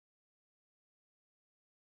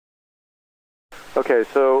Okay,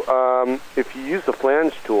 so if you use the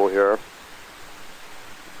flange tool here,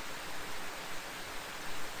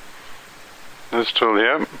 this tool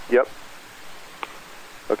here? Yep.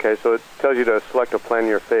 Okay, so it tells you to select a plane in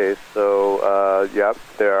your face, so yep,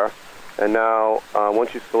 there. And now,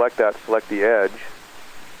 once you select that, select the edge,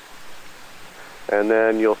 and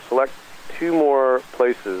then you'll select two more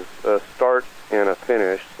places, a start and a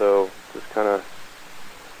finish, so just kind of,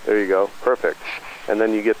 there you go, perfect. And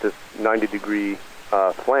then you get this 90-degree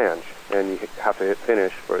flange, and you have to hit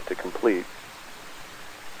finish for it to complete.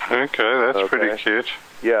 Okay, that's pretty cute.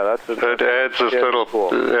 Yeah, that's a, so it adds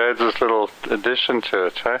this little addition to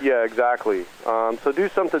it, huh? Yeah, exactly. So do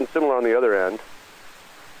something similar on the other end.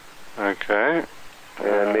 Okay.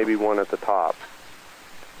 And maybe one at the top.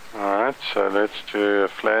 Alright, so let's do a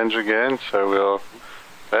flange again. So we'll,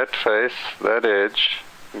 that face, that edge,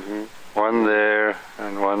 one there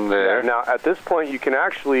and one there. Yeah, now at this point you can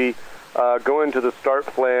actually go into the start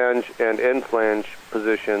flange and end flange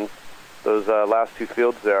positions, those last two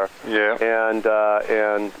fields there. Yeah.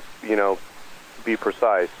 And you know, be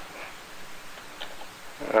precise.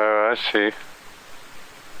 Oh, I see.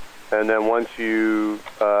 And then once you,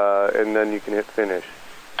 and then you can hit finish.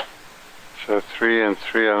 So 3 and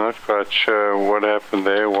 3, I'm not quite sure what happened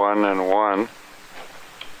there, 1 and 1.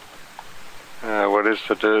 What is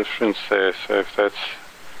the difference there? So if that's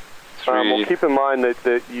 3... well, keep in mind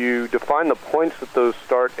that you define the points that those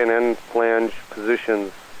start and end flange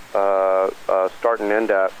positions start and end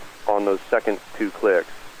at on those second two clicks.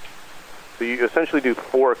 So you essentially do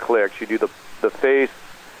 4 clicks. You do the face,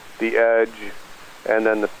 the edge, and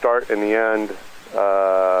then the start and the end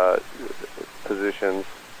positions.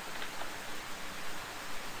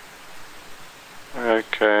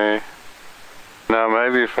 Okay. Now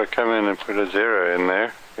maybe if I come in and put a 0 in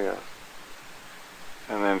there. Yeah.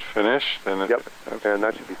 And then finish, then yep. And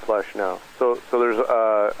that should be flush now. So there's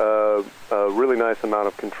a really nice amount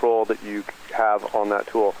of control that you have on that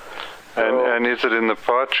tool. So, and is it in the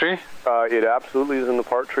part tree? It absolutely is in the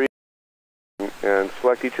part tree. And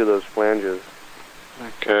select each of those flanges.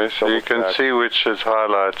 Okay, so you can see which is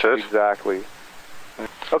highlighted. Exactly.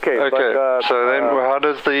 Okay. Okay. But, so then, how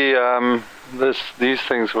does the these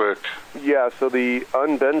things work? Yeah. So the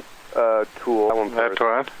Unbend tool. That one first. That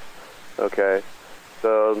one. Okay.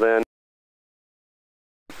 So then,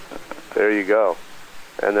 there you go,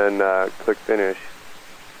 and then click finish.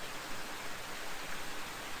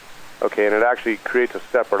 Okay, and it actually creates a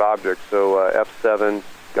separate object. So F7,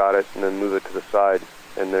 got it, and then move it to the side,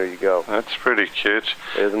 and there you go. That's pretty cute.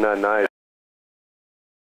 Isn't that nice?